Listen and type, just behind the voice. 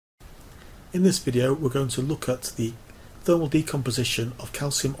In this video we're going to look at the thermal decomposition of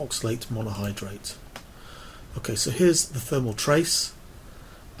calcium oxalate monohydrate. Okay, so here's the thermal trace,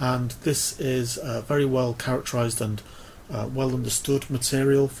 and this is a very well characterized and well understood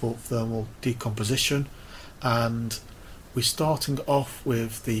material for thermal decomposition, and we're starting off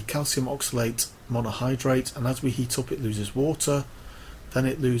with the calcium oxalate monohydrate, and as we heat up it loses water, then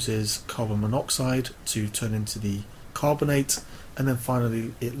it loses carbon monoxide to turn into the carbonate, and then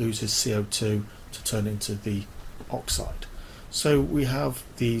finally it loses CO2 to turn into the oxide. So we have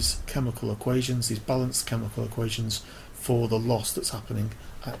these chemical equations, these balanced chemical equations for the loss that's happening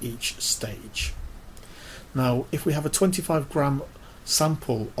at each stage. Now if we have a 25 gram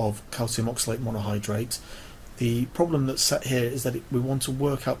sample of calcium oxalate monohydrate, the problem that's set here is that we want to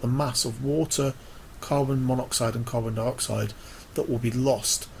work out the mass of water, carbon monoxide and carbon dioxide that will be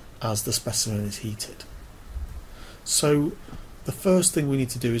lost as the specimen is heated. So the first thing we need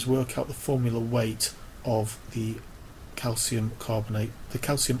to do is work out the formula weight of the calcium carbonate, the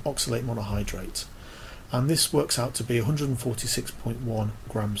calcium oxalate monohydrate, and this works out to be 146.1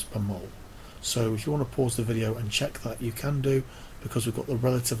 grams per mole. So if you want to pause the video and check that, you can do, because we've got the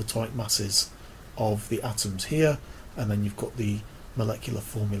relative atomic masses of the atoms here, and then you've got the molecular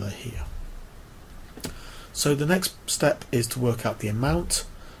formula here. So the next step is to work out the amount,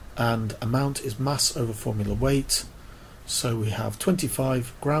 and amount is mass over formula weight. So we have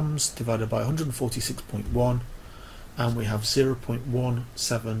 25 grams divided by 146.1, and we have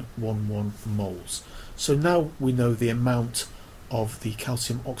 0.1711 moles. So now we know the amount of the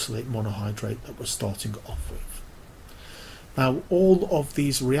calcium oxalate monohydrate that we're starting off with. Now all of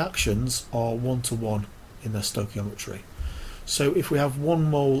these reactions are one-to-one in their stoichiometry. So if we have 1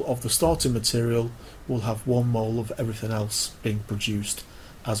 mole of the starting material, we'll have 1 mole of everything else being produced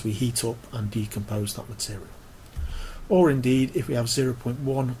as we heat up and decompose that material. Or indeed, if we have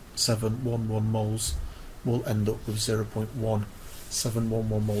 0.1711 moles, we'll end up with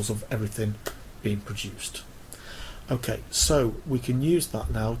 0.1711 moles of everything being produced. Okay, so we can use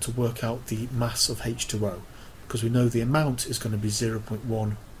that now to work out the mass of H2O, because we know the amount is going to be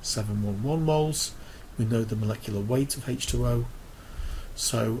 0.1711 moles. We know the molecular weight of H2O,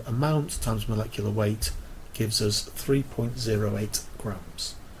 so amount times molecular weight gives us 3.08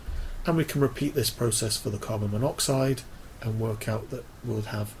 grams. And we can repeat this process for the carbon monoxide and work out that we'll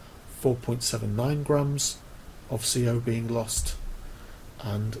have 4.79 grams of CO being lost.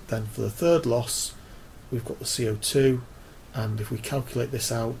 And then for the third loss, we've got the CO2, and if we calculate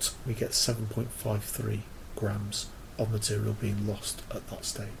this out, we get 7.53 grams of material being lost at that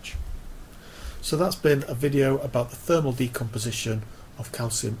stage. So that's been a video about the thermal decomposition of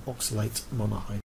calcium oxalate monohydrate.